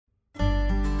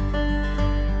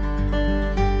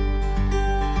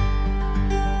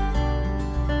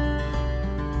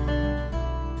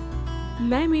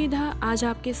मेधा आज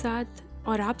आपके साथ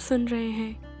और आप सुन रहे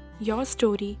हैं your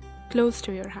story close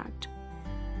to your heart.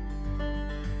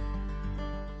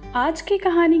 आज की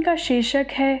कहानी का शीर्षक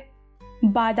है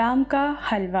बादाम का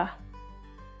हलवा।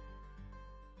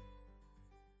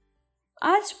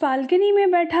 आज बालकनी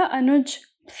में बैठा अनुज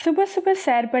सुबह सुबह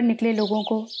सैर पर निकले लोगों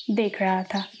को देख रहा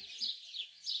था।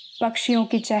 पक्षियों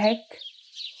की चहक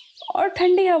और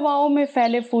ठंडी हवाओं में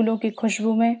फैले फूलों की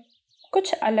खुशबू में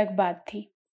कुछ अलग बात थी।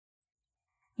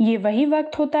 ये वही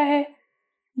वक्त होता है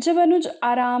जब अनुज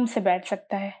आराम से बैठ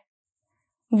सकता है,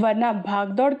 वरना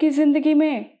भागदौड़ की जिंदगी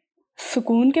में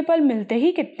सुकून के पल मिलते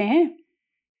ही कितने हैं।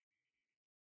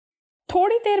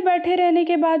 थोड़ी देर बैठे रहने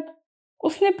के बाद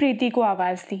उसने प्रीति को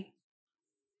आवाज दी।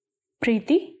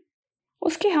 प्रीति,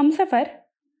 उसकी हमसफर,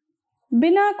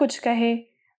 बिना कुछ कहे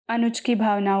अनुज की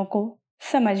भावनाओं को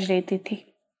समझ लेती थी।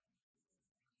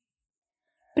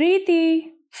 प्रीति,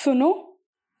 सुनो,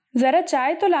 जरा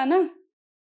चाय तो लाना।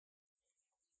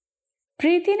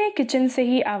 प्रीति ने किचन से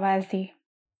ही आवाज दी।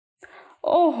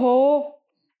 ओहो,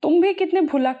 तुम भी कितने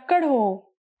भुलक्कड़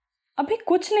हो। अभी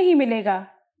कुछ नहीं मिलेगा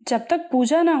जब तक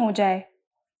पूजा ना हो जाए।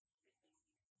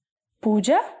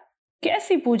 पूजा?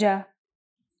 कैसी पूजा?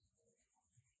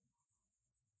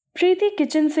 प्रीति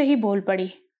किचन से ही बोल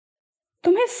पड़ी।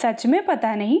 तुम्हें सच में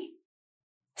पता नहीं?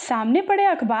 सामने पड़े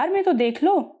अखबार में तो देख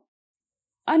लो।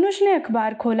 अनुज ने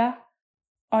अखबार खोला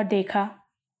और देखा,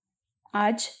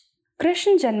 आज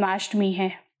कृष्ण जन्माष्टमी है।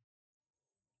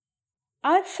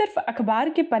 आज सिर्फ अखबार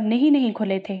के पन्ने ही नहीं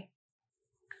खुले थे,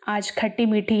 आज खट्टी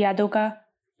मीठी यादों का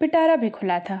पिटारा भी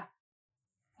खुला था।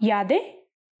 यादें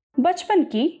बचपन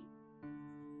की,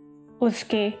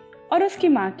 उसके और उसकी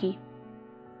माँ की।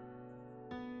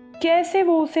 कैसे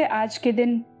वो उसे आज के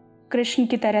दिन कृष्ण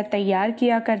की तरह तैयार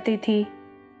किया करती थी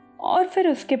और फिर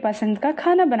उसके पसंद का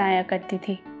खाना बनाया करती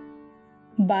थी,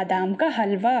 बादाम का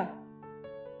हलवा।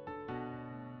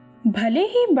 भले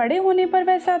ही बड़े होने पर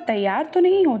वैसा तैयार तो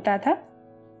नहीं होता था,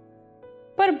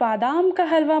 पर बादाम का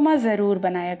हलवा माँ जरूर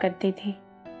बनाया करती थी।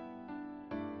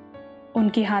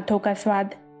 उनके हाथों का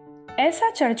स्वाद ऐसा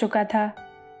चढ़ चुका था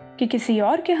कि किसी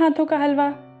और के हाथों का हलवा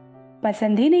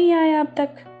पसंद ही नहीं आया अब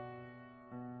तक।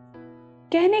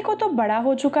 कहने को तो बड़ा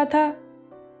हो चुका था,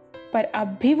 पर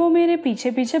अब भी वो मेरे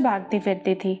पीछे पीछे भागती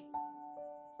फिरती थी।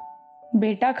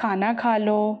 बेटा, खाना खा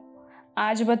लो,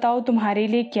 आज बताओ तुम्हारे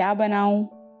लिए क्या बनाऊं।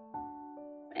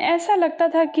 ऐसा लगता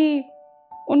था कि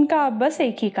उनका अब बस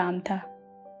एक ही काम था,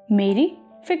 मेरी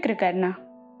फिक्र करना।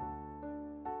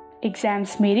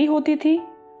 एग्जाम्स मेरी होती थी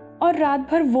और रात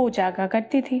भर वो जागा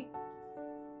करती थी।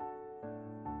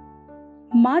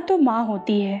 माँ तो माँ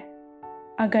होती है,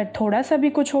 अगर थोड़ा सा भी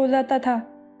कुछ हो जाता था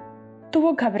तो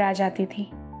वो घबरा जाती थी।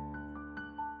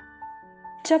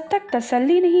 जब तक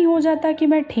तसल्ली नहीं हो जाता कि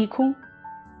मैं ठीक हूं,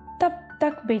 तब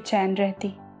तक बेचैन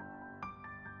रहती।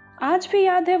 आज भी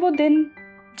याद है वो दिन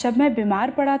जब मैं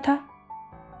बीमार पड़ा था,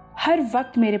 हर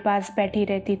वक्त मेरे पास बैठी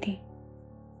रहती थी।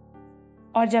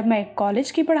 और जब मैं कॉलेज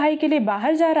की पढ़ाई के लिए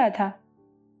बाहर जा रहा था,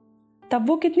 तब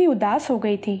वो कितनी उदास हो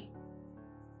गई थी।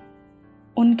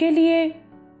 उनके लिए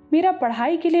मेरा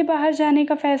पढ़ाई के लिए बाहर जाने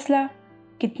का फैसला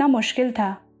कितना मुश्किल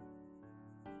था,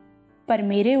 पर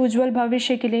मेरे उज्जवल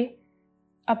भविष्य के लिए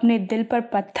अपने दिल पर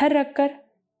पत्थर रखकर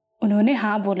उन्होंने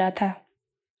हाँ बोला था।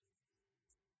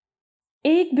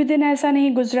 एक भी दिन ऐसा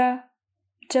नहीं गुजरा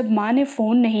जब माँ ने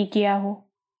फोन नहीं किया हो,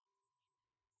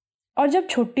 और जब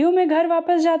छुट्टियों में घर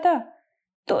वापस जाता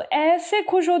तो ऐसे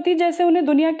खुश होती जैसे उन्हें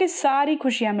दुनिया की सारी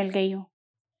खुशियां मिल गई हो।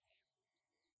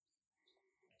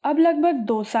 अब लगभग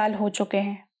 2 साल हो चुके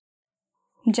हैं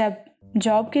जब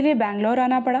जॉब के लिए बैंगलोर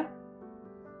आना पड़ा।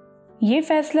 ये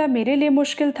फैसला मेरे लिए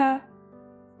मुश्किल था,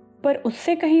 पर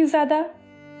उससे कहीं ज्यादा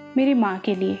मेरी माँ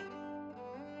के लिए।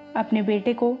 अपने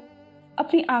बेटे को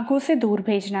अपनी आंखों से दूर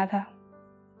भेजना था।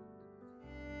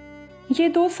 ये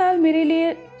 2 साल मेरे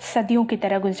लिए सदियों की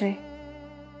तरह गुजरे।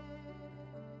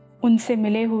 उनसे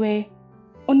मिले हुए,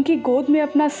 उनकी गोद में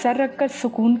अपना सर रखकर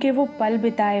सुकून के वो पल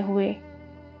बिताए हुए।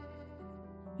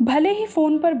 भले ही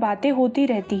फोन पर बातें होती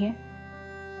रहती हैं,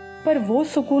 पर वो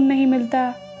सुकून नहीं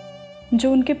मिलता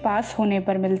जो उनके पास होने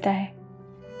पर मिलता है।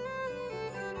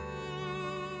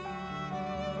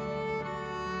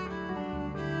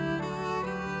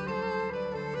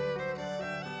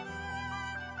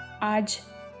 आज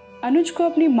अनुज को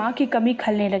अपनी माँ की कमी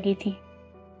खलने लगी थी।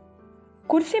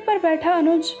 कुर्सी पर बैठा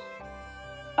अनुज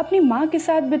अपनी माँ के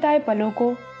साथ बिताए पलों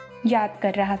को याद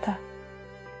कर रहा था।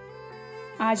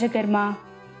 आज अगर माँ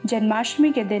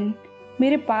जन्माष्टमी के दिन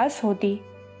मेरे पास होती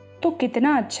तो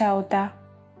कितना अच्छा होता।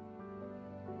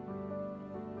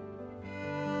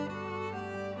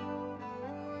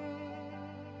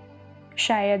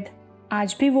 शायद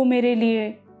आज भी वो मेरे लिए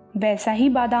वैसा ही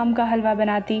बादाम का हलवा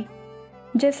बनाती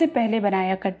जैसे पहले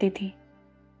बनाया करती थी।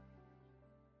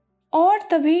 और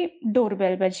तभी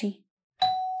डोरबेल बजी।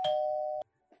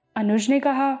 अनुज ने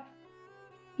कहा,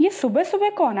 ये सुबह सुबह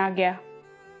कौन आ गया?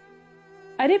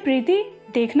 अरे प्रीति,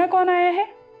 देखना कौन आया है।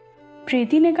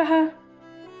 प्रीति ने कहा,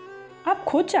 आप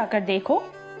खुद जाकर देखो,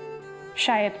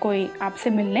 शायद कोई आपसे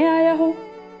मिलने आया हो।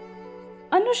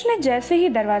 अनुज ने जैसे ही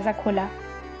दरवाजा खोला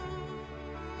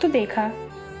तो देखा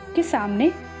कि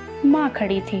सामने माँ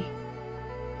खड़ी थी।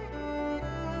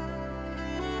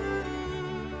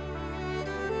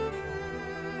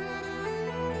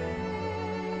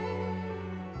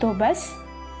 तो बस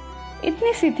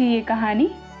इतनी सी थी ये कहानी।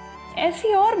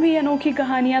 ऐसी और भी अनोखी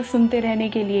कहानियां सुनते रहने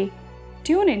के लिए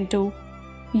tune in to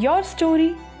your story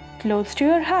close to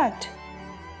your heart.